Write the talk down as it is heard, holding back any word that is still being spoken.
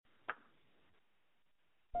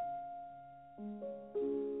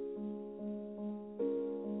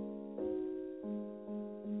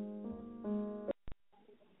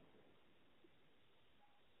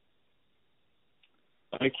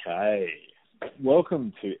Okay,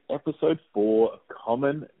 welcome to episode 4 of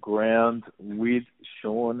Common Ground with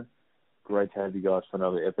Sean. Great to have you guys for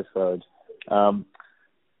another episode.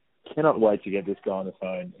 Cannot wait to get this guy on the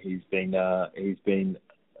phone. He's been in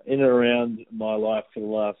and around my life for the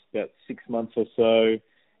last about 6 months or so.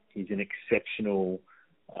 He's an exceptional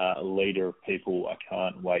leader of people. I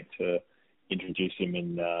can't wait to introduce him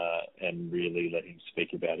and really let him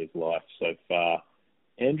speak about his life so far.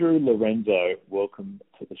 Andrew Lorenzo, welcome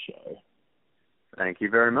to the show. Thank you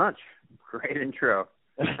very much. Great intro.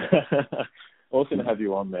 Awesome to have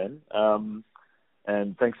you on, man.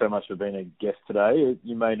 And thanks so much for being a guest today.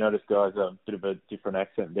 You may notice, guys, a bit of a different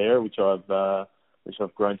accent there, which I've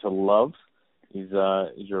grown to love. Is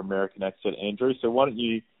your American accent, Andrew? So why don't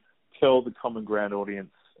you tell the Common Ground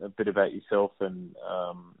audience a bit about yourself and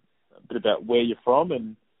a bit about where you're from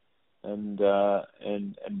and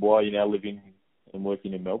why you're now living and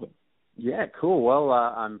working in Melbourne. Yeah, cool. Well,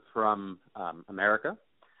 I'm from America,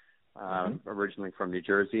 originally from New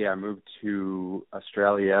Jersey. I moved to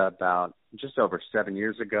Australia about just over 7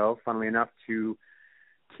 years ago, funnily enough, to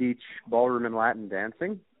teach ballroom and Latin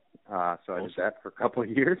dancing. So I did that for a couple of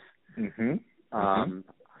years.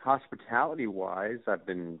 Hospitality-wise, that's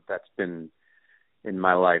been in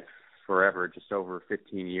my life forever, just over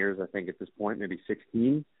 15 years, I think, at this point, maybe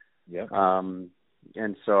 16. Yeah.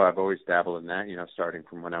 And so I've always dabbled in that, starting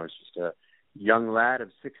from when I was just a young lad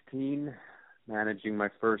of 16, managing my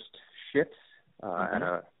first shifts at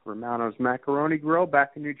a Romano's Macaroni Grill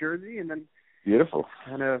back in New Jersey, and then beautiful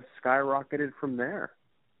kind of skyrocketed from there.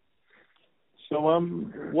 So,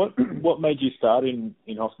 what made you start in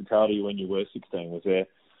hospitality when you were 16? Was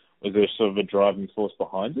there sort of a driving force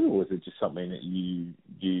behind it, or was it just something that you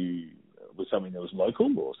was something that was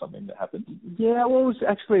local or something that happened? Yeah, well,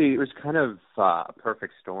 it was kind of a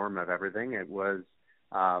perfect storm of everything. It was,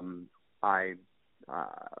 I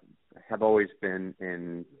have always been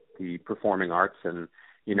in the performing arts, and,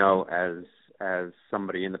 as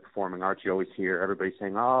somebody in the performing arts, you always hear everybody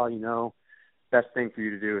saying, best thing for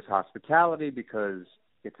you to do is hospitality because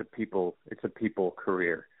it's a people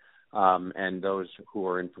career. And those who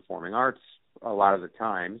are in performing arts, a lot of the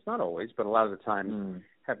times, not always, but a lot of the times,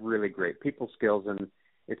 have really great people skills, and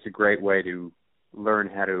it's a great way to learn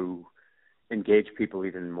how to engage people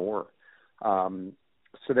even more.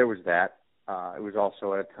 So there was that. It was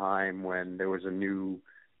also at a time when there was a new,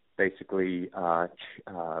 basically,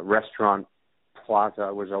 restaurant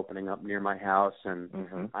plaza was opening up near my house,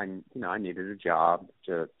 and I needed a job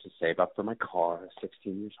to save up for my car. I was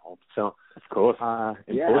 16 years old, so of course,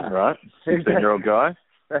 important, right? 16-year-old guy,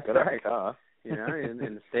 that's got right. A car. In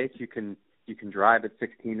the States, you can drive at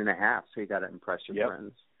 16 and a half, so you got to impress your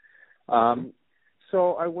friends.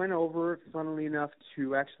 So I went over, funnily enough,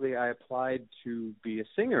 I applied to be a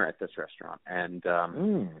singer at this restaurant, and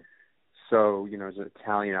so there's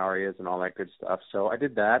Italian arias and all that good stuff. So I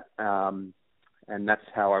did that, and that's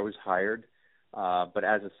how I was hired. But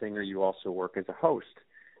as a singer, you also work as a host.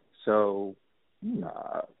 So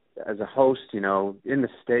as a host, in the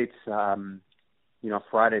States,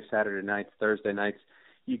 Friday, Saturday nights, Thursday nights,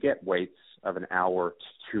 you get waits of an hour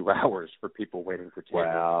to 2 hours for people waiting for tables.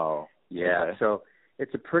 Wow. Yeah, okay. So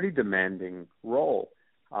it's a pretty demanding role.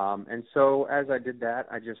 And so as I did that,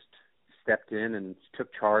 I just stepped in and took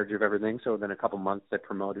charge of everything. So within a couple months, they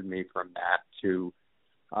promoted me from that to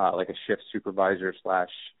like a shift supervisor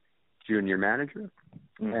 / junior manager.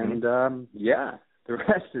 And, the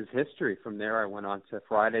rest is history. From there, I went on to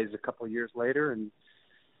Fridays a couple of years later and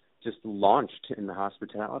just launched in the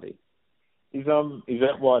hospitality. Is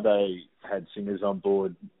that why they had singers on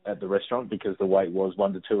board at the restaurant, because the wait was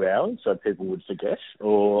 1 to 2 hours, so people would forget?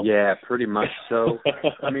 Or yeah, pretty much so.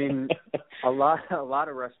 I mean, a lot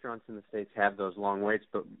of restaurants in the States have those long waits,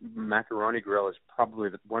 but Macaroni Grill is probably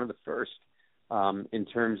one of the first. In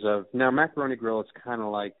terms of now, Macaroni Grill is kind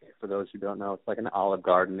of like, for those who don't know, it's like an Olive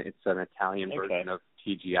Garden. It's an Italian version of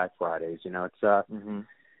TGI Fridays. It's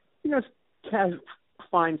it's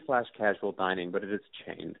fine / casual dining, but it is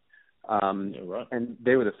chained. Right. And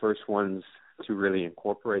they were the first ones to really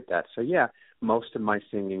incorporate that. So yeah, most of my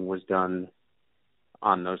singing was done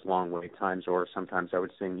on those long wait times, or sometimes I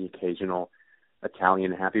would sing the occasional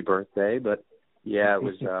Italian happy birthday. But yeah, it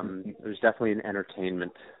was definitely an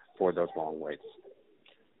entertainment for those long waits.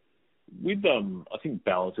 With I think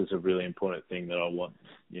balance is a really important thing that I want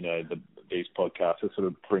these podcasts to sort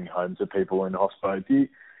of bring home to people in hospitality.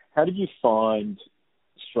 How did you find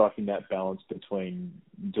striking that balance between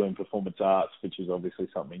doing performance arts, which is obviously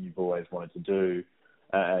something you've always wanted to do,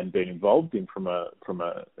 and being involved in from a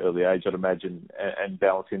early age, I'd imagine, and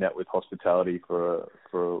balancing that with hospitality for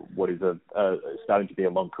what is starting to be a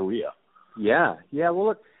long career. Yeah. Well,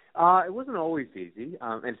 look, it wasn't always easy,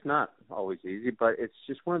 and it's not always easy, but it's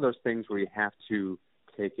just one of those things where you have to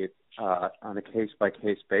take it on a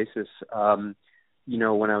case-by-case basis.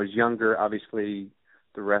 When I was younger, obviously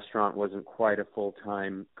the restaurant wasn't quite a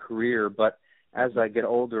full-time career, but as I get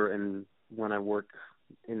older and when I work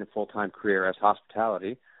in a full-time career as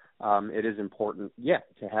hospitality, it is important,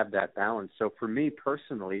 to have that balance. So for me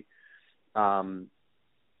personally, I'm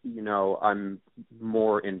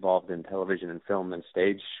more involved in television and film than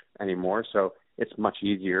stage anymore, so it's much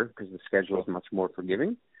easier because the schedule is much more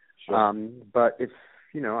forgiving. Sure. But if,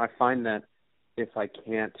 I find that if I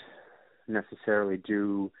can't necessarily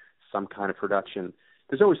do some kind of production,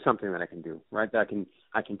 there's always something that I can do, right? I can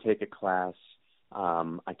take a class,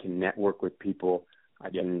 I can network with people, I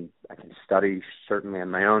can study certainly on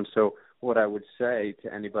my own. So what I would say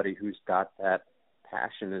to anybody who's got that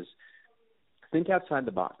passion is think outside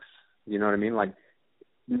the box. You know what I mean? Like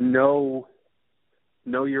know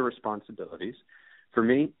your responsibilities. For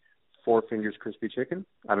me, 4 Fingers Crispy Chicken.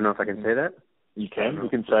 I don't know if I can say that. You can. You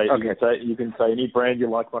can say. Okay. You can say any brand you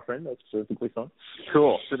like, my friend. That's perfectly fine.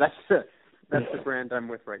 Cool. So that's the brand I'm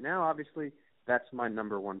with right now. Obviously, that's my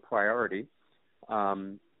number one priority.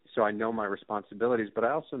 So I know my responsibilities, but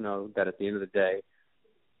I also know that at the end of the day,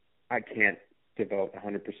 I can't devote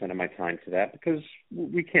 100% of my time to that because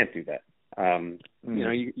we can't do that.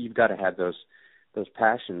 You've got to have those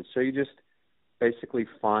passions. So you just basically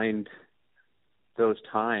find those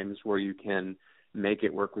times where you can make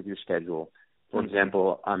it work with your schedule. For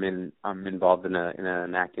example, I'm involved in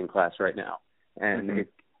an acting class right now, and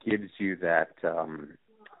it gives you that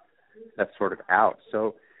sort of out.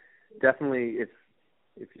 So definitely,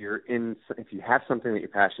 if you have something that you're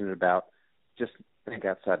passionate about, just think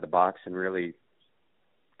outside the box and really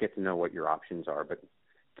get to know what your options are. But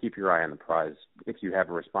keep your eye on the prize. If you have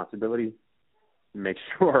a responsibility, make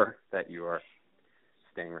sure that you are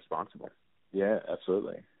staying responsible. Yeah,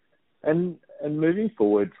 absolutely. And moving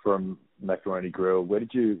forward from Macaroni Grill, where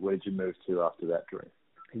did you move to after that, Drew?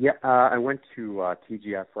 Yeah, I went to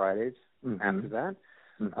TGIF Fridays after that,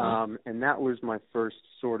 and that was my first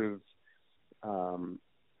sort of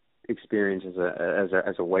experience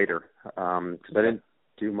as a waiter, because I didn't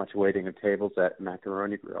do much waiting at tables at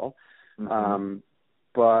Macaroni Grill,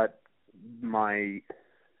 but my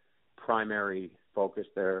primary focus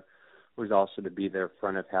there was also to be their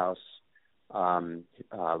front of house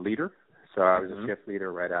leader. So I was a shift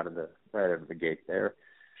leader right out of the gate there.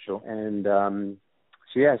 Sure. And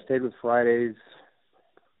so I stayed with Fridays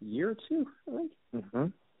a year or two, I think.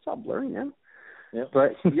 It's all blurry now. Yep.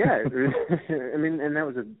 But I mean, and that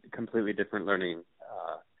was a completely different learning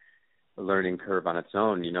curve on its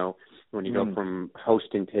own. When you go from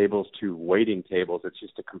hosting tables to waiting tables, it's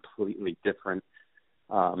just a completely different.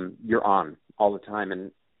 You're on all the time,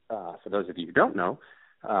 and for those of you who don't know,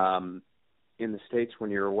 in the States,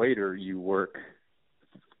 when you're a waiter, you work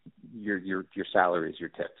your salaries, your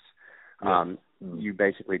tips. You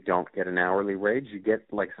basically don't get an hourly wage. You get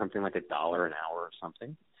something like $1 an hour or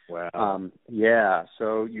something. Wow.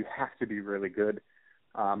 So you have to be really good.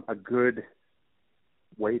 A good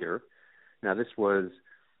waiter. Now this was,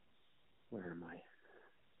 where am I?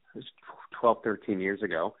 It was 12, 13 years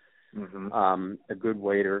ago. A good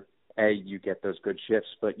waiter, you get those good shifts,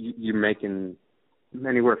 but you're making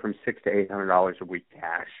anywhere from $600 to $800 a week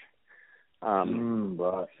cash.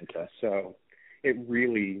 Right. Okay. So it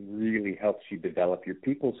really, really helps you develop your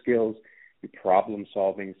people skills, your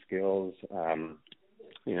problem-solving skills.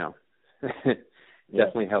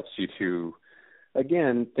 Definitely helps you to,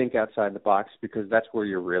 again, think outside the box, because that's where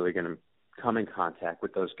you're really going to come in contact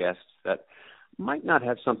with those guests that might not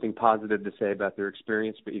have something positive to say about their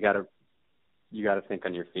experience, but you got to think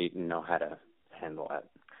on your feet and know how to handle that.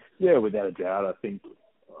 Yeah, without a doubt. I think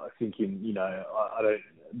in I don't,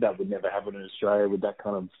 that would never happen in Australia with that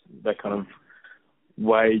kind of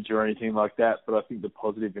wage or anything like that. But I think the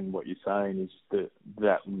positive in what you're saying is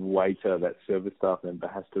that waiter, that service staff member,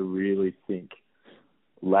 has to really think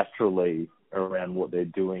laterally around what they're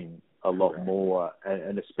doing a lot more,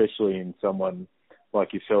 and especially in someone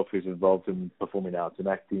like yourself who's involved in performing arts and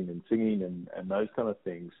acting and singing and those kind of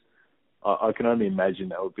things. I can only imagine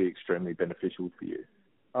that would be extremely beneficial for you.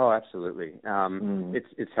 Oh, absolutely.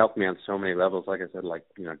 It's helped me on so many levels. Like I said,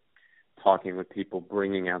 talking with people,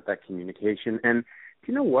 bringing out that communication. And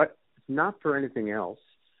do you know what? Not for anything else.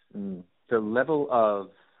 The level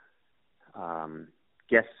of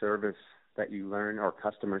guest service that you learn or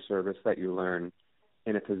customer service that you learn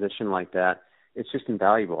in a position like that, it's just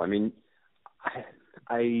invaluable. I mean,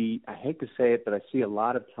 I hate to say it, but I see a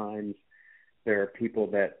lot of times there are people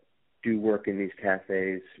that do work in these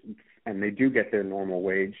cafes and they do get their normal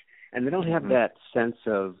wage and they don't have that sense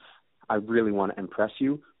of, I really want to impress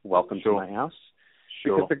you. Welcome to my house.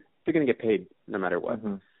 Because they're going to get paid no matter what.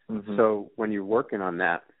 So when you're working on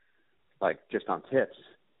that, like just on tips,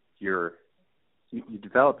 you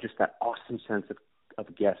develop just that awesome sense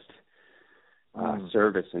of guest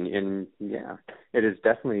service. And yeah, it is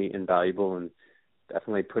definitely invaluable and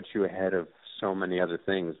definitely puts you ahead of so many other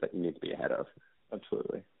things that you need to be ahead of.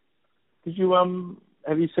 Absolutely. Did you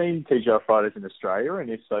have you seen TGIF Fridays in Australia? And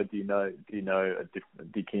if so, can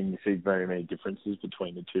you see very many differences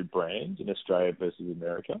between the two brands in Australia versus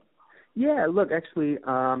America? Yeah, look, actually,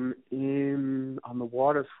 on the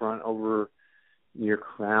waterfront over near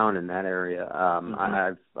Crown in that area,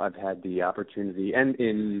 I've had the opportunity, and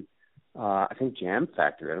in I think Jam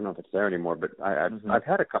Factory. I don't know if it's there anymore, but I've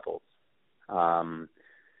had a couple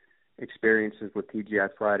experiences with TGI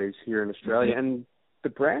Fridays here in Australia, and the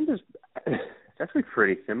brand is actually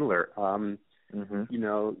pretty similar. You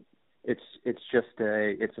know, it's just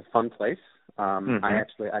it's a fun place. I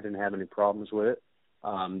didn't have any problems with it.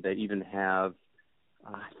 They even have,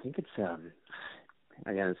 I think it's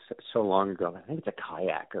again, it's so long ago. I think it's a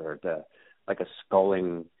kayak or like a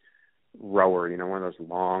sculling rower. You know, one of those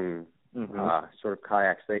long sort of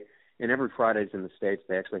kayaks. In every Fridays in the States,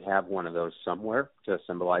 they actually have one of those somewhere to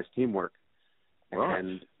symbolize teamwork. Right.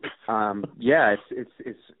 And yeah,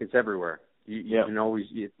 it's everywhere. You can always,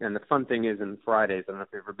 and the fun thing is in Fridays, I don't know if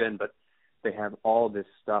you've ever been, but they have all this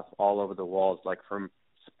stuff all over the walls, like from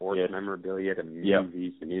sports memorabilia to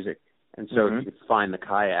movies to music. And so if you find the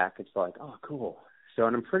kayak, it's like, oh, cool. So,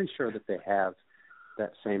 and I'm pretty sure that they have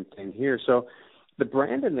that same thing here. So the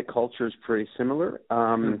brand and the culture is pretty similar.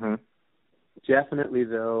 Definitely,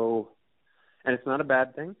 though, and it's not a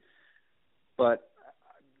bad thing, but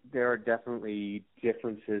there are definitely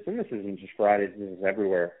differences, and this isn't just Fridays, this is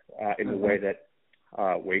everywhere, in the way that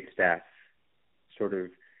wait staff sort of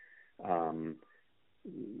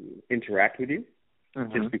interact with you,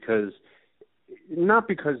 just because, not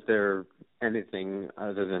because they're anything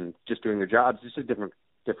other than just doing their jobs, it's a different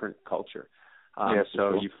culture.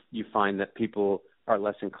 So you find that people are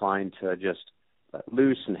less inclined to just let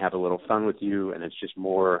loose and have a little fun with you, and it's just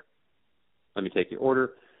more, let me take your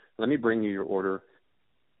order, let me bring you your order,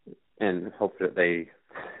 and hope that they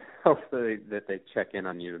check in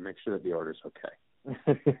on you to make sure that the order's okay.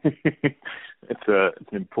 It's an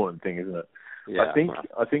important thing, isn't it? Yeah,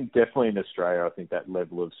 I think definitely in Australia, I think that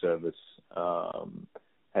level of service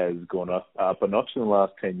has gone up a notch in the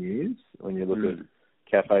last 10 years. When you look at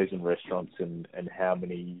cafes and restaurants and how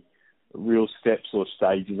many real steps or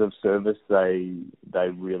stages of service they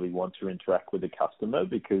really want to interact with the customer,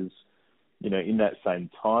 because you know, in that same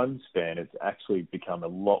time span, it's actually become a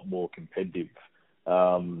lot more competitive,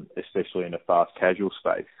 especially in a fast casual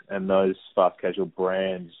space. And those fast casual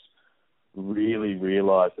brands really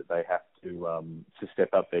realise that they have to step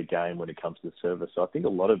up their game when it comes to service. So I think a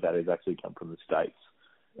lot of that has actually come from the States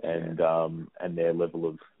and their level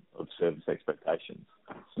of service expectations.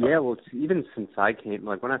 So. Yeah, well, even since I came,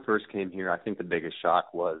 like when I first came here, I think the biggest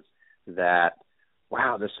shock was that,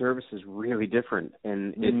 wow, the service is really different,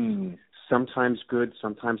 and it's sometimes good,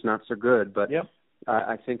 sometimes not so good. But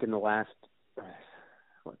I think in the last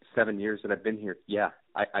 7 years that I've been here,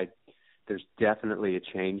 I there's definitely a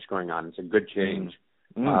change going on. It's a good change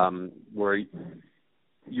where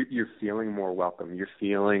you're feeling more welcome. You're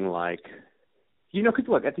feeling like, you know, because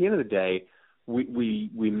look, at the end of the day,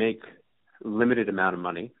 we make limited amount of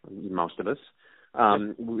money, most of us.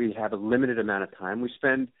 We have a limited amount of time. We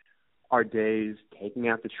spend our days taking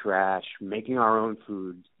out the trash, making our own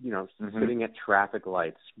food, you know, sitting at traffic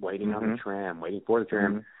lights, waiting on the tram, waiting for the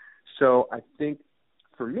tram. So I think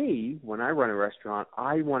for me, when I run a restaurant,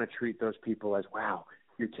 I want to treat those people as, wow,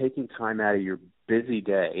 you're taking time out of your busy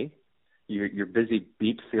day, your busy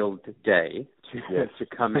beat-filled day to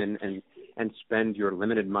come in and spend your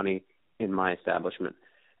limited money in my establishment.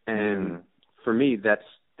 And for me,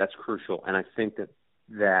 that's crucial. And I think that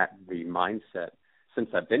the mindset, since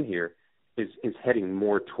I've been here, is heading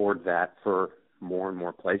more toward that for more and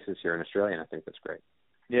more places here in Australia, and I think that's great.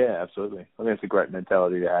 Yeah, absolutely. I think it's a great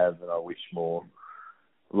mentality to have, and I wish more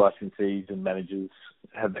licensees and managers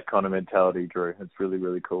have that kind of mentality, Drew. It's really,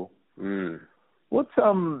 really cool. What's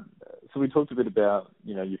so we talked a bit about,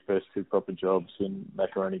 you know, your first two proper jobs in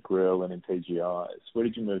Macaroni Grill and in TGIs. Where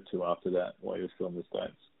did you move to after that while you were still in the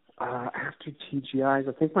States? After TGIs,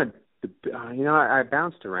 I think I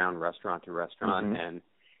bounced around restaurant to restaurant, and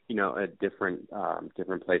at different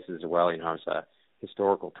places as well. I was a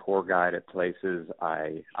historical tour guide at places.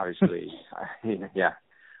 I obviously, yeah.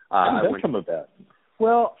 How did that come about?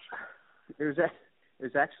 Well, there's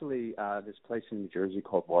actually this place in New Jersey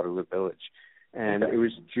called Waterloo Village, and it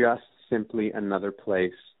was just simply another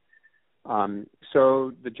place.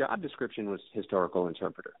 So the job description was historical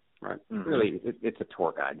interpreter, right? Mm-hmm. Really, it's a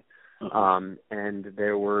tour guide. Mm-hmm. And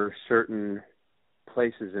there were certain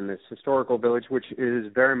places in this historical village, which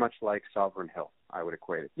is very much like Sovereign Hill, I would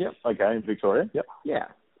equate it. Yep. Okay, in Victoria. Yep. Yeah.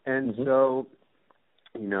 And so,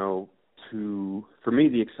 for me,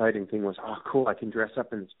 the exciting thing was, oh, cool, I can dress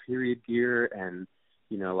up in this period gear and,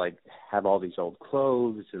 have all these old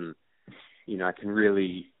clothes and, I can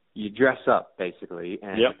really, you dress up basically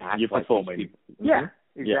and act you're like performing. These people. Yeah,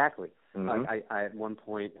 exactly. Yeah. Mm-hmm. I at one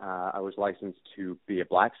point, I was licensed to be a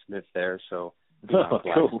blacksmith there, so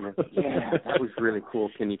cool. Yeah, that was really cool.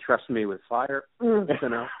 Can you trust me with fire?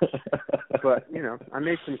 But, I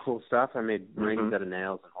made some cool stuff. I made rings out of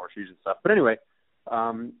nails and horseshoes and stuff. But anyway,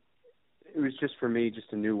 it was just for me,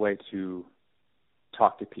 just a new way to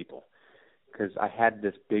talk to people. Because I had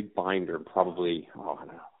this big binder, probably, I don't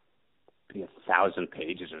know, be 1,000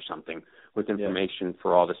 pages or something with information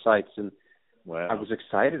for all the sites. And I was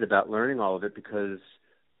excited about learning all of it because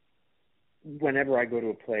whenever I go to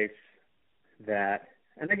a place that,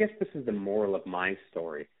 and I guess this is the moral of my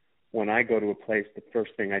story, when I go to a place, the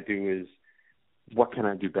first thing I do is, what can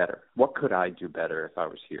I do better? What could I do better if I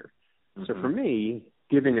was here? Mm-hmm. So for me,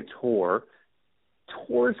 giving a tours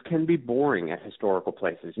can be boring at historical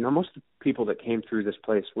places. Most of the people that came through this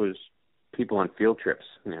place was people on field trips,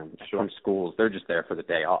 from schools. They're just there for the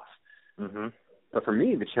day off. Mm-hmm. But for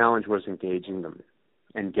me, the challenge was engaging them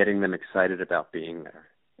and getting them excited about being there.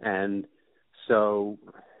 And so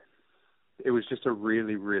it was just a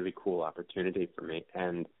really, really cool opportunity for me.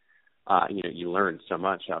 And, you learn so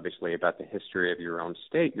much, obviously, about the history of your own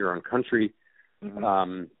state, your own country.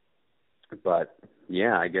 Mm-hmm. But,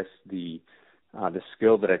 I guess the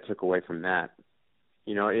skill that I took away from that,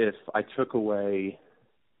 if I took away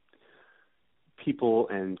people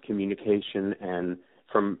and communication and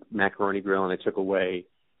from Macaroni Grill, and I took away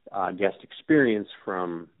guest experience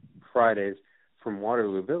from Fridays from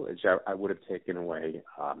Waterloo Village, I would have taken away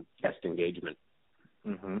guest engagement,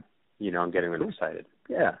 and getting them excited.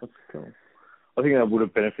 Yeah. That's cool. I think that would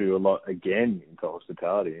have benefited you a lot, again, into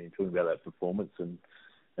hospitality, and talking about that performance and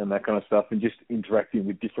that kind of stuff, and just interacting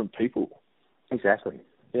with different people. Exactly.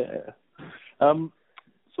 Yeah.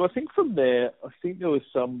 So I think from there, there was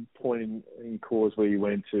some point in course where you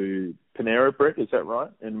went to Panera Bread, is that right,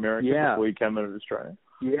 in America before you came out of Australia?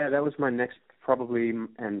 Yeah, that was my next probably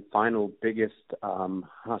and final biggest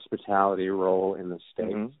hospitality role in the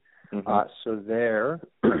States. Mm-hmm. Mm-hmm. So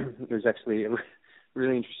there's actually a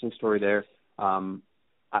really interesting story there.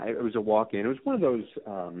 It was a walk-in. It was one of those,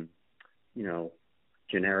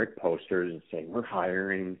 generic posters saying we're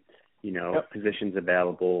hiring, positions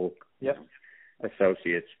available,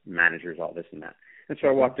 associates, managers, all this and that. And so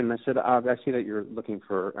I walked in and I said, I see that you're looking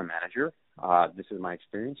for a manager. This is my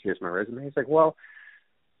experience. Here's my resume. He's like, well,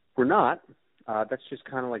 we're not. That's just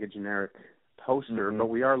kind of like a generic poster, but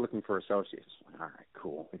we are looking for associates. All right,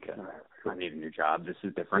 cool. Okay. I need a new job. This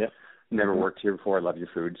is different. Yep. Never worked here before. I love your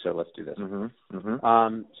food, so let's do this. Mm-hmm.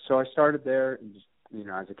 Mm-hmm. So I started there,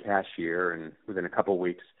 as a cashier, and within a couple of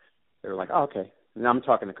weeks, they were like, oh, okay. And I'm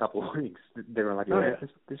talking a couple of weeks. They were like,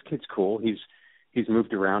 this kid's cool. He's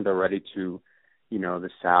moved around already to, the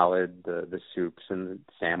salad, the soups, and the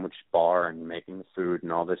sandwich bar, and making the food,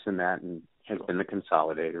 and all this and that, and has been the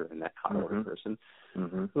consolidator and that hot order person.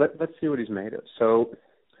 Mm-hmm. Let's see what he's made of. So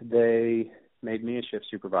they made me a shift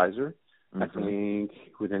supervisor, I think,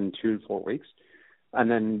 within 2 to 4 weeks. And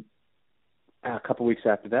then a couple weeks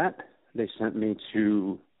after that, they sent me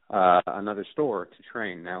to another store to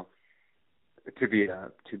train. Now, to be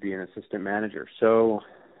an assistant manager. So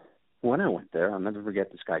when I went there, I'll never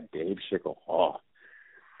forget this guy, Dave Schickel. Oh,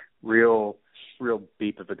 real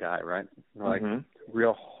beep of a guy, right? Like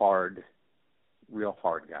real hard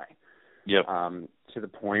guy. Yep. To the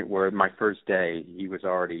point where my first day, he was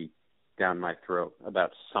already down my throat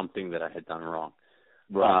about something that I had done wrong.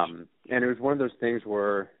 Right. And it was one of those things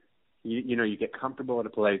where you get comfortable at a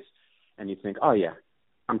place and you think, oh yeah,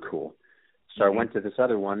 I'm cool. So I went to this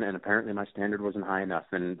other one, and apparently my standard wasn't high enough.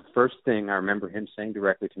 And the first thing I remember him saying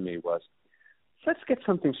directly to me was, let's get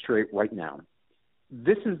something straight right now.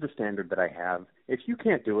 This is the standard that I have. If you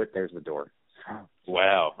can't do it, there's the door.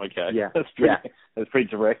 Wow, okay. Yeah. That's pretty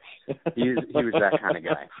direct. he was that kind of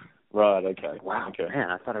guy. Right, okay. Wow, okay.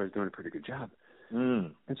 Man, I thought I was doing a pretty good job.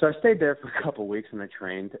 And so I stayed there for a couple of weeks, and I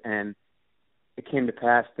trained, and it came to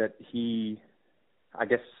pass that he, I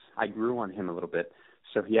guess I grew on him a little bit.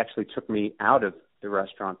 So he actually took me out of the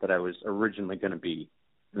restaurant that I was originally going to be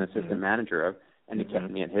an assistant manager of, and he kept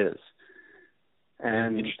me at his.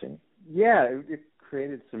 And interesting. Yeah, it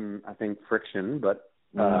created some, I think, friction, but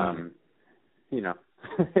you know,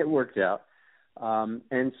 it worked out.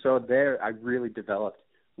 And so there, I really developed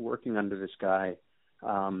working under this guy.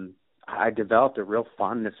 I developed a real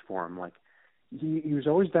fondness for him. Like he was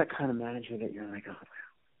always that kind of manager that you're like, oh,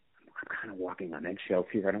 I'm kind of walking on eggshells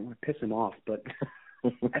here. I don't want to piss him off, but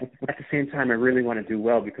at the same time, I really want to do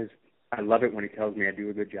well because I love it when he tells me I do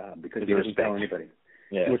a good job because he doesn't tell anybody.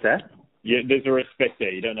 Yeah. What's that? Yeah, there's a respect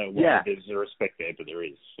there. You don't know why. Yeah. There's a respect there, but there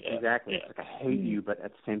is. Yeah. Exactly. Yeah. It's like I hate you, but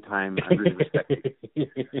at the same time, I really respect you.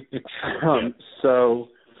 So,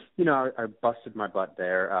 you know, I busted my butt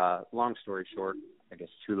there. Long story short, I guess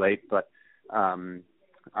too late, but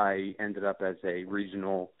I ended up as a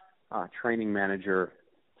regional training manager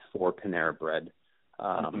for Panera Bread,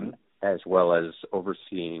 as well as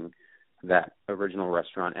overseeing that original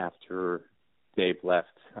restaurant after Dave left.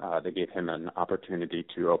 They gave him an opportunity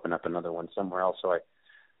to open up another one somewhere else. So I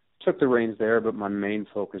took the reins there, but my main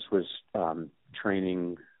focus was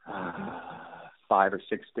training 5 or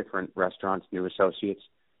 6 different restaurants, new associates,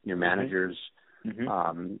 new managers.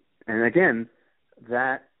 And again,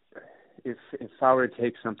 that if I were to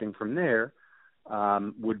take something from there,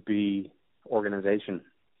 would be organization,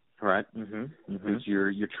 right? Because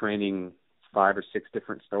you're training 5 or 6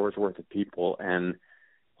 different stores worth of people, and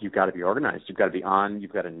you've got to be organized. You've got to be on.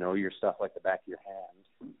 You've got to know your stuff like the back of your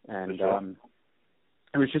hand. And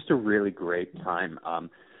it was just a really great time.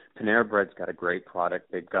 Panera Bread's got a great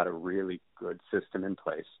product. They've got a really good system in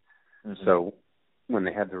place. So when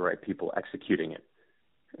they have the right people executing it,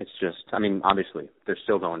 it's just, I mean, obviously they're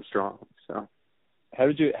still going strong. So how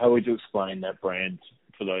would you explain that brand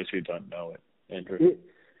for those who don't know it, Andrew?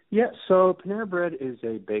 So Panera Bread is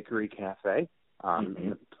a bakery cafe, in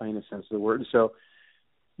the plainest sense of the word. So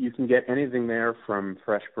you can get anything there from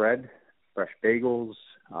fresh bread, fresh bagels,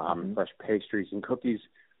 fresh pastries and cookies,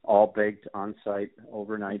 all baked on site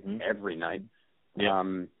overnight, every night,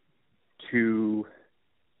 to,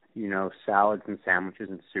 you know, salads and sandwiches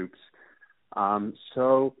and soups.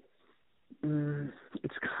 So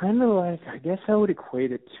it's kind of like, I guess I would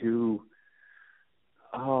equate it to,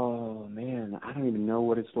 oh man, I don't even know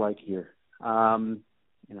what it's like here in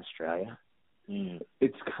Australia.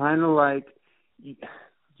 It's kind of like,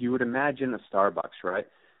 you would imagine a Starbucks, right?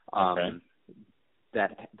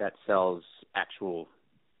 That sells actual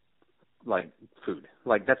like food.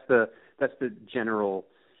 Like that's the general.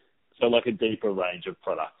 So like a deeper range of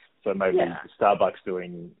products. So maybe Starbucks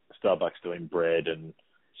doing bread and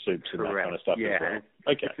soups and that kind of stuff as well.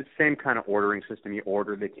 Okay. It's the same kind of ordering system. You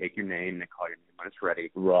order, they take your name, they call your name when it's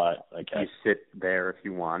ready. Right. Okay. You sit there if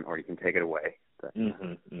you want, or you can take it away. But,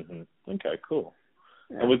 Okay. Cool.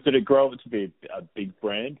 Yeah. And did it grow up to be a big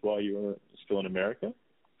brand while you were still in America?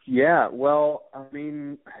 Yeah, well, I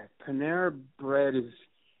mean, Panera Bread is,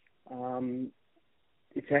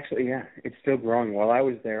 it's actually, it's still growing. While I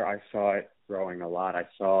was there, I saw it growing a lot. I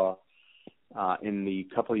saw in the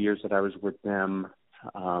couple of years that I was with them,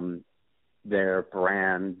 their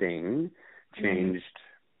branding changed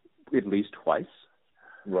at least twice.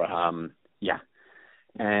 Right.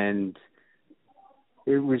 And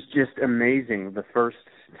it was just amazing. The first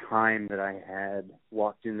time that I had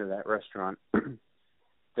walked into that restaurant,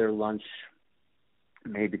 their lunch,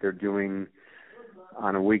 maybe they're doing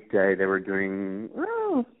on a weekday, they were doing,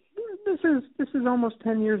 this is almost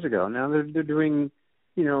 10 years ago. Now they're doing,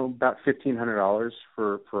 you know, about $1,500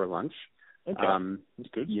 for a lunch. Okay. That's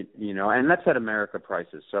good. You know, and that's at America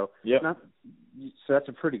prices. So so that's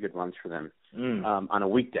a pretty good lunch for them on a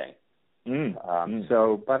weekday.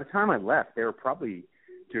 So by the time I left, they were probably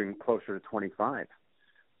doing closer to 25.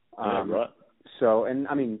 Right. So, and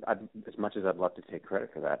I mean, as much as I'd love to take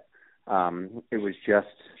credit for that, it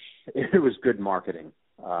was good marketing.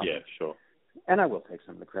 Sure. And I will take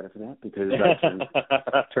some of the credit for that because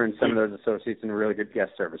I turned some of those associates into really good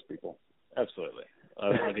guest service people. Absolutely.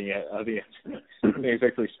 I think it's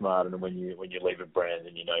actually smart, and when you leave a brand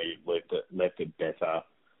and you know you've left it better,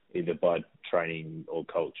 either by training or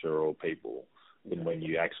culture or people, than when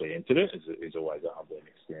you actually entered it, is always a humbling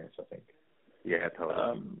experience, I think. Yeah,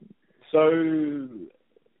 totally. So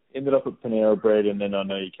ended up at Panera Bread, and then I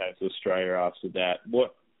know you came to Australia after that.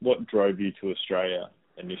 What drove you to Australia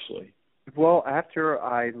initially? Well, after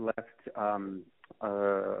I left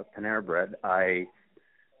Panera Bread,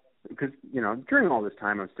 because, you know, during all this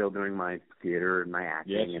time, I'm still doing my theater and my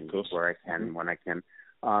acting and where I can, when I can.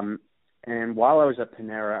 And while I was at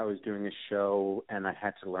Panera, I was doing a show, and I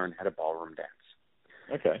had to learn how to ballroom dance.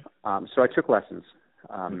 Okay. So I took lessons.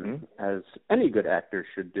 as any good actor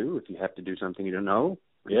should do. If you have to do something you don't know,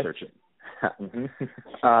 research it.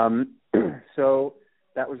 So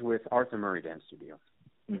that was with Arthur Murray Dance Studio.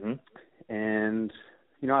 And,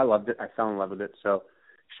 you know, I loved it. I fell in love with it. So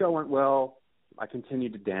show went well. I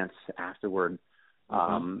continued to dance afterward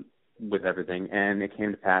with everything. And it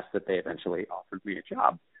came to pass that they eventually offered me a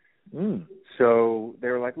job. So they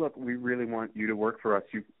were like, look, we really want you to work for us.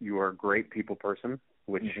 You are a great people person,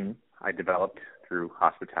 which I developed through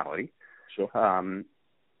hospitality. Sure.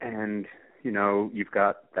 And, you know, you've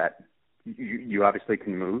got that, you obviously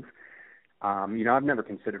can move. You know, I've never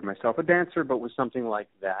considered myself a dancer, but with something like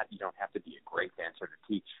that, you don't have to be a great dancer to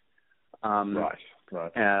teach.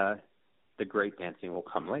 Right. The great dancing will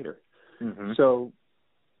come later. So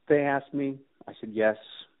they asked me. I said yes.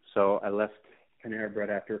 So I left Panera Bread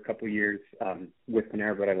after a couple of years. With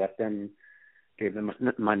Panera Bread, I left them, gave them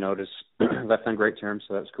my notice, left on great terms,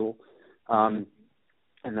 so that was cool. And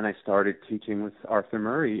then I started teaching with Arthur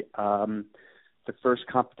Murray. The first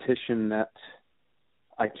competition that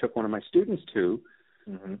I took one of my students to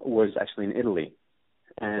was actually in Italy.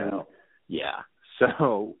 And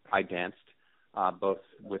so I danced both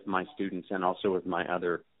with my students and also with my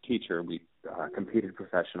other teacher. We competed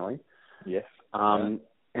professionally. Yes.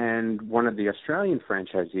 And one of the Australian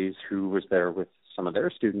franchisees who was there with some of their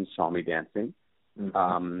students saw me dancing.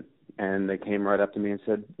 And they came right up to me and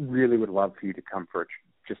said, really would love for you to come for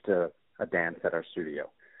just a dance at our studio.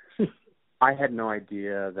 I had no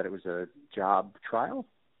idea that it was a job trial.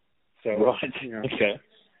 So, you know,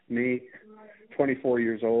 me, 24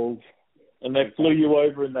 years old. And they flew you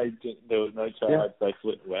over and there was no charge. They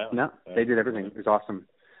flew. Wow. No, they did everything. It was awesome.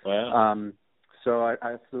 Wow. So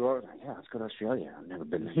I flew over. Let's go to Australia. I've never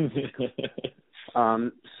been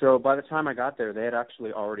there. So by the time I got there, they had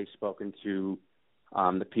actually already spoken to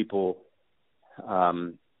the people,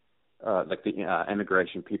 like the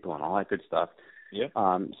immigration people and all that good stuff.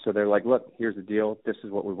 So they're like, look, here's the deal. This is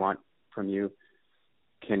what we want from you.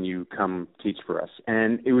 Can you come teach for us?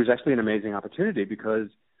 And it was actually an amazing opportunity because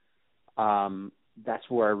that's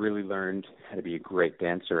where I really learned how to be a great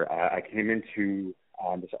dancer. I came into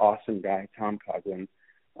this awesome guy, Tom Coughlin.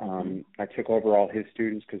 I took over all his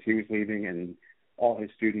students because he was leaving, and all his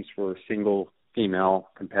students were single female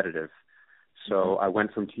competitive. So I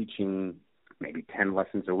went from teaching maybe 10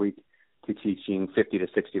 lessons a week to teaching 50 to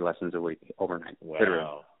 60 lessons a week overnight.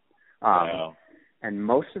 Wow. And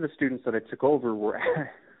most of the students that I took over were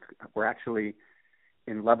actually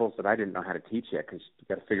in levels that I didn't know how to teach yet, because you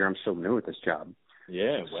got to figure I'm so new at this job.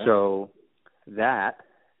 So that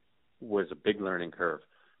was a big learning curve.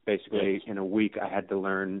 Basically, in a week, I had to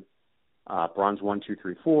learn bronze 1, 2,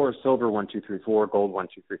 3, 4, silver 1, 2, 3, 4, gold 1,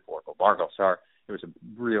 2, 3, 4, gold bar, gold star. It was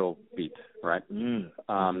a real beat, right?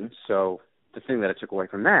 So the thing that I took away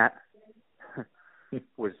from that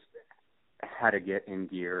was how to get in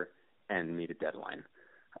gear and meet a deadline.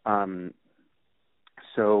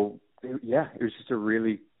 So it was just a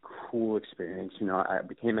really cool experience. You know, I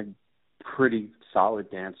became a pretty solid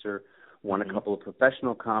dancer, won a couple of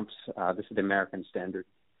professional comps. This is the American standard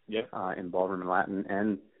in ballroom and Latin.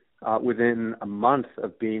 And within a month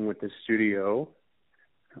of being with the studio,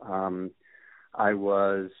 I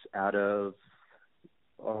was out of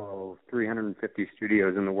 350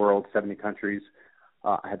 studios in the world, 70 countries.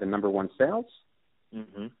 I had the number one sales,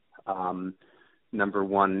 number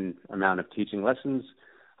one amount of teaching lessons.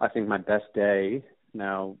 I think my best day,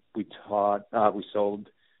 now we sold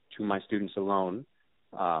to my students alone,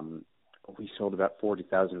 we sold about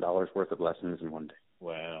 $40,000 worth of lessons in one day.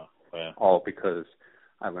 Wow. All because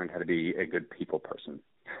I learned how to be a good people person.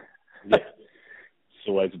 It's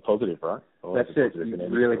always a positive, right? That's it. You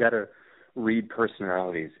really got to read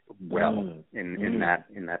personalities well in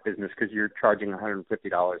that business, because you're charging $150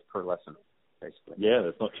 per lesson, basically. Yeah,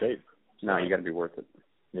 that's not cheap. No, you got to be worth it.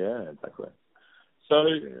 Yeah, exactly. So,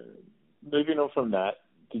 moving on from that,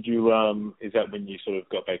 did you is that when you sort of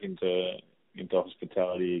got back into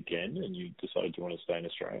hospitality again, and you decided you want to stay in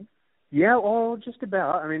Australia? Yeah, well, just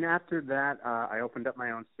about. I mean, after that, I opened up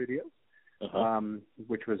my own studio,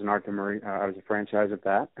 which was an Arthur Murray. I was a franchise of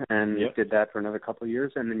that, and did that for another couple of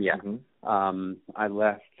years. And then, I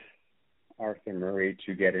left Arthur Murray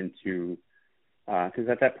to get into, because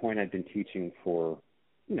at that point I'd been teaching for,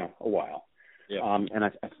 a while. And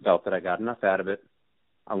I felt that I got enough out of it.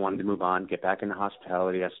 I wanted to move on, get back into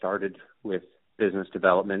hospitality. I started with business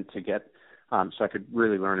development to get, so I could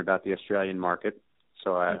really learn about the Australian market.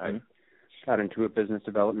 So I got into a business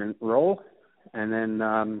development role, and then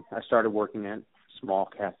I started working at small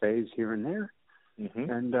cafes here and there.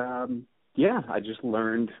 And, I just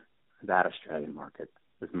learned that Australian market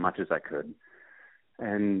as much as I could.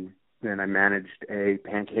 And Then I managed a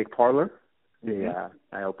pancake parlor.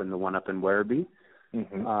 I opened the one up in Werribee.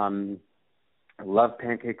 I love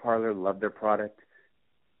Pancake Parlor, love their product.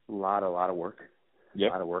 A lot of work. A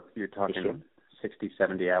lot of work. You're talking 60,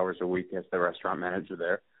 70 hours a week as the restaurant manager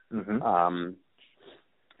there.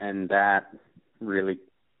 And that really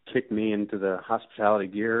kicked me into the hospitality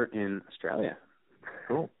gear in Australia.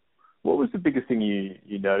 Cool. What was the biggest thing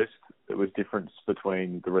you noticed that was different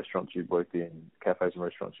between the restaurants you've worked in, cafes and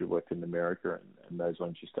restaurants you've worked in America and those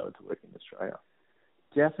ones you started to work in Australia?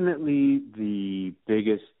 Definitely the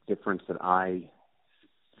biggest difference that I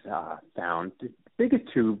found, the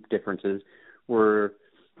biggest two differences were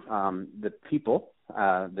the people,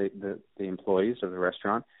 the employees of the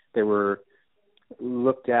restaurant. They were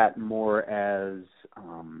looked at more as,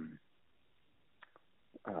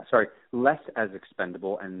 less as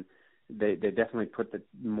expendable, and they definitely put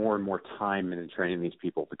more and more time into training these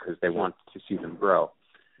people because they want to see them grow.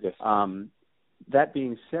 Yes. That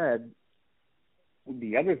being said,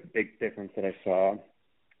 the other big difference that I saw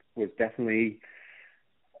was definitely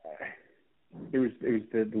it was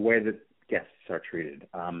the way that guests are treated.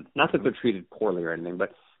 Not that they're treated poorly or anything,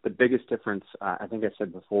 but the biggest difference, I think I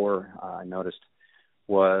said before, I noticed,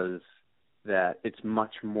 was that it's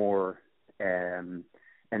much more an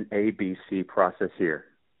ABC process here.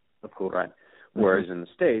 Of course, right? Whereas in the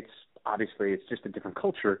States, obviously, it's just a different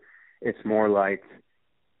culture. It's more like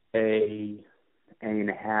A and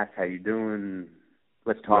a half, how you doing?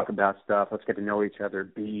 Let's talk about stuff. Let's get to know each other.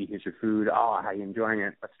 B, here's your food. Oh, how you enjoying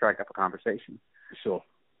it? Let's strike up a conversation. Sure.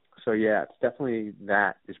 So, yeah, it's definitely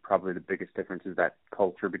that is probably the biggest difference is that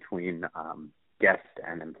culture between guest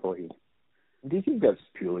and employee. Do you think that's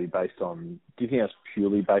purely based on tip,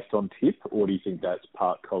 or do you think that's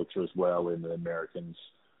part culture as well in the Americans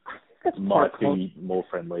might be more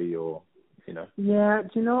friendly or, you know? Yeah,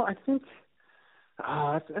 I think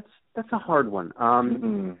that's a hard one.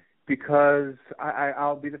 Because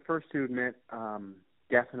I'll be the first to admit,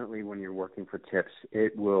 definitely when you're working for tips,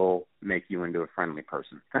 it will make you into a friendly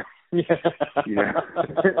person. If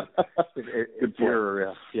you're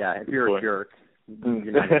a jerk,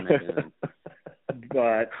 you're not going to make it.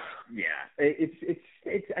 But yeah,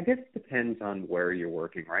 it's I guess it depends on where you're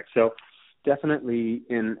working, right? So definitely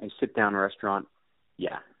in a sit-down restaurant,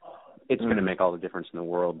 it's going to make all the difference in the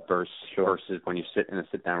world versus when you sit in a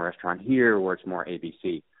sit-down restaurant here where it's more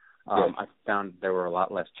ABC. I found there were a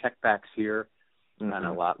lot less checkbacks here and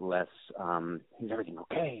a lot less, is everything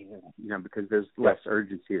okay? Because there's less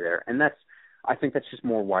urgency there. And I think that's just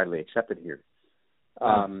more widely accepted here.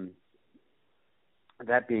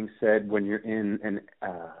 That being said, when you're in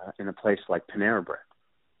a place like Panera Bread,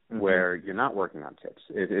 where you're not working on tips,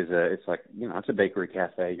 it's like, it's a bakery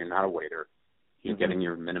cafe. You're not a waiter. You're getting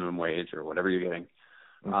your minimum wage or whatever you're getting.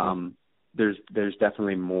 There's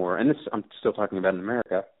definitely more, and this I'm still talking about in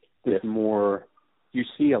America. There's more. You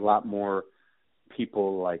see a lot more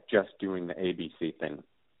people like just doing the ABC thing,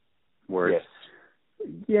 where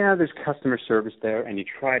there's customer service there, and you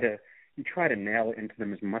try to nail it into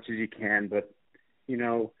them as much as you can. But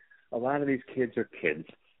a lot of these kids are kids.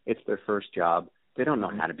 It's their first job. They don't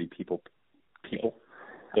know how to be people.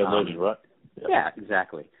 They're learning, right? Yeah,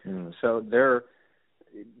 exactly. So they're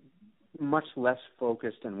much less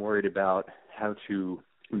focused and worried about how to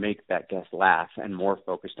make that guest laugh and more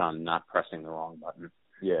focused on not pressing the wrong button.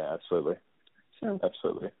 Yeah, absolutely. So,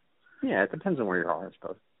 absolutely. Yeah, it depends on where you are, I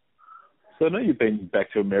suppose. So I know you've been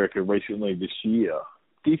back to America recently this year.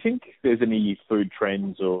 Do you think there's any food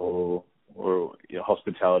trends or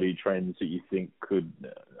hospitality trends that you think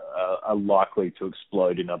are likely to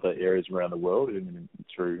explode in other areas around the world and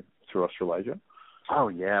through Australasia? Oh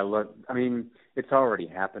yeah, look, I mean, it's already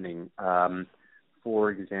happening.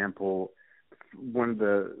 For example, one of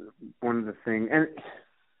the things, and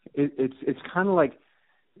it's kind of like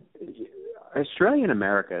Australia and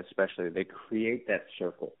America, especially, they create that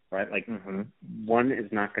circle, right? Like one is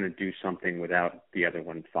not going to do something without the other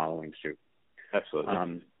one following suit.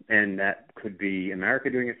 Absolutely. And that could be America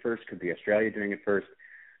doing it first, could be Australia doing it first.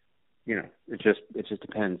 It just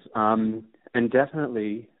depends. And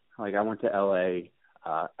definitely, like I went to LA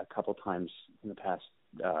a couple times in the past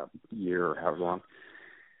year or however long.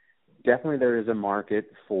 Definitely there is a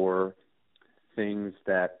market for things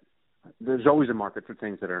there's always a market for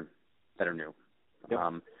things that are new. Yep.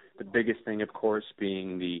 The biggest thing, of course,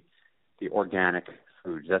 being the organic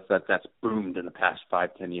foods. That's boomed in the past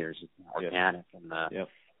 5-10 years. Organic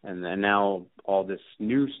and now all this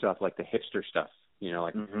new stuff like the hipster stuff,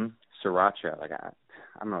 like sriracha. Like I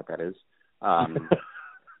don't know what that is.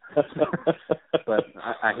 But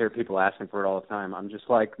I hear people asking for it all the time. I'm just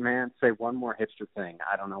like, man, say one more hipster thing.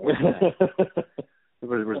 I don't know what to say.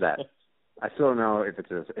 What was that? I still don't know if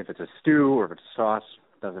it's a stew or if it's a sauce.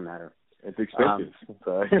 Doesn't matter. It's expensive.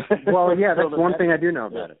 So. Well, yeah, that's one thing I do know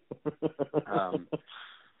about it.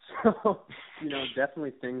 So,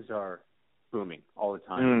 definitely things are booming all the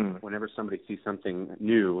time. Whenever somebody sees something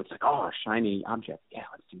new, it's like, oh, a shiny object. Yeah,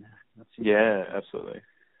 let's do that. Yeah, absolutely.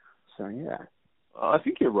 So, yeah. I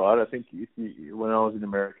think you're right. I think when I was in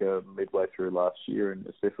America midway through last year, and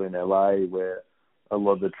especially in LA, where a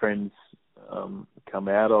lot of the trends come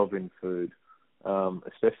out of in food,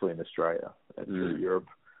 especially in Australia and through Europe,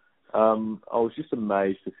 I was just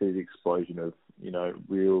amazed to see the explosion of,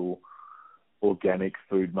 real organic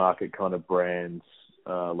food market kind of brands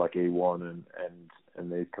like E1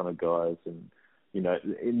 and these kind of guys, and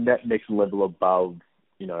in that next level above,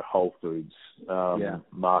 Whole Foods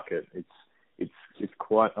market, it's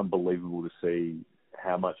quite unbelievable to see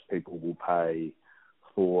how much people will pay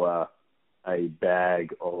for a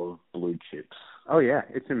bag of blue chips. Oh yeah,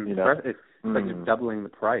 it's impressive. It's like you're doubling the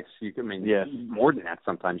price. More than that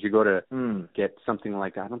sometimes. You go to get something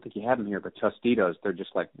like, I don't think you have them here, but Tostitos, they're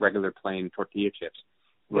just like regular plain tortilla chips.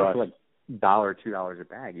 Right. For like $1, $2 a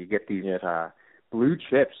bag. You get these blue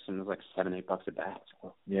chips, and it's like $7-8 a bag.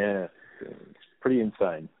 So. Yeah, it's pretty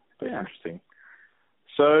insane. Very interesting.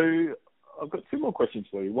 So I've got two more questions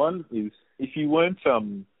for you. One is, if you weren't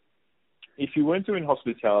doing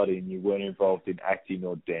hospitality and you weren't involved in acting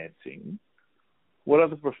or dancing, what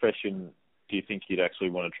other profession do you think you'd actually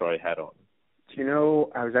want to try your hat on? I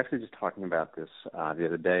was actually just talking about this the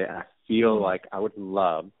other day. I feel like I would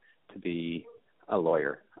love to be a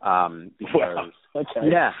lawyer. Because, wow. Okay.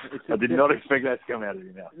 Yeah. I did not expect that to come out of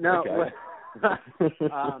your mouth. No. Okay.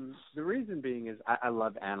 The reason being is I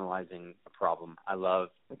love analyzing a problem. I love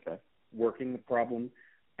working the problem,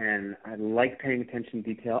 and I like paying attention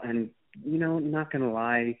to detail. And, not going to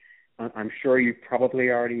lie, I'm sure you've probably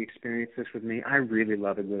already experienced this with me. I really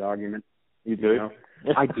love a good argument. You do?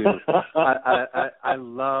 I do. I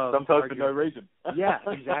love sometimes for no reason. Yeah,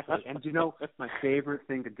 exactly. And my favorite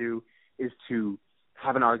thing to do is to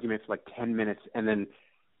have an argument for like 10 minutes and then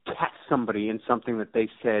catch somebody in something that they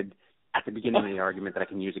said at the beginning of the argument that I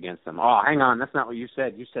can use against them. Oh, hang on, that's not what you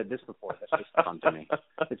said. You said this before. That's just fun to me.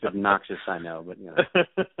 It's obnoxious, I know, but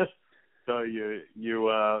So you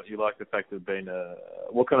like the fact of being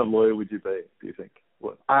what kind of lawyer would you be, do you think?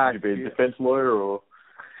 Would you be a defense lawyer or?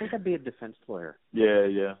 I think I'd be a defense lawyer.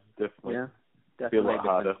 Yeah, definitely. Yeah, definitely a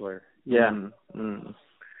defense lawyer. Yeah.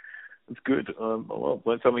 It's good. Well,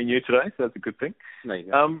 learned something new today, so that's a good thing. There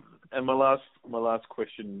you go. And my last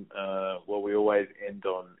question, what we always end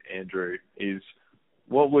on, Andrew, is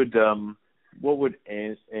what would Andrew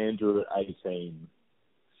at 18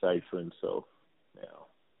 say for himself now,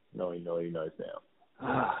 knowing he knows now?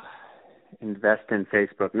 Invest in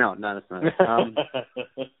Facebook. No, that's not.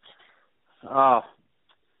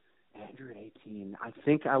 Andrew at 18. I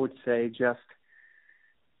think I would say just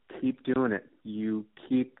keep doing it. You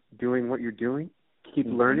keep doing what you're doing. Keep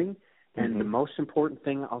learning. And the most important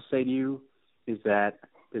thing I'll say to you is that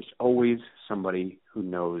there's always somebody who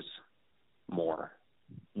knows more.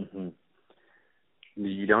 You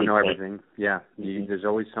don't know everything. Yeah. There's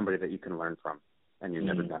always somebody that you can learn from, and you're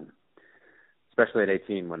never done. Especially at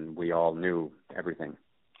 18 when we all knew everything.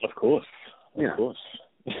 Of course. Of course.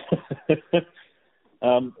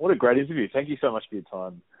 What a great interview. Thank you so much for your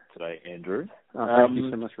time today, Andrew. Thank you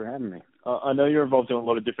so much for having me. I know you're involved in a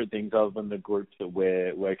lot of different things other than the group that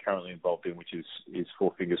we're currently involved in, which is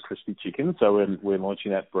Four Fingers Crispy Chicken. So we're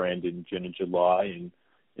launching that brand in June and July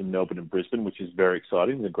in Melbourne and Brisbane, which is very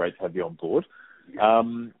exciting. It's great to have you on board.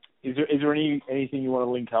 Is there anything you want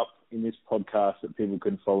to link up in this podcast that people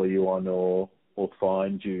can follow you on or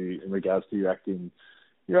find you in regards to your acting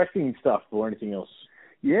stuff or anything else?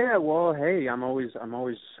 Yeah, well, hey, I'm always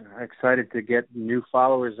excited to get new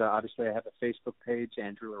followers. Obviously, I have a Facebook page,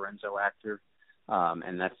 Andrew Lorenzo Actor,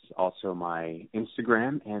 and that's also my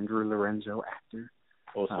Instagram, Andrew Lorenzo Actor.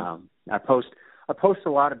 Awesome. I post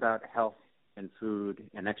a lot about health and food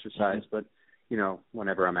and exercise, but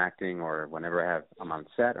whenever I'm acting or whenever I'm on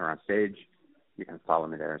set or on stage, you can follow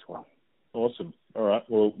me there as well. Awesome. All right.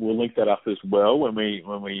 Well, we'll link that up as well when we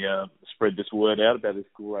spread this word out about this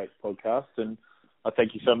great podcast. And I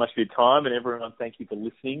thank you so much for your time, and everyone, thank you for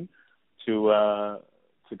listening to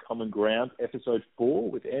Common Ground, episode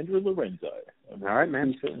 4 with Andrew Lorenzo. All right,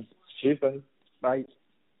 man. Cheers, buddy. Bye.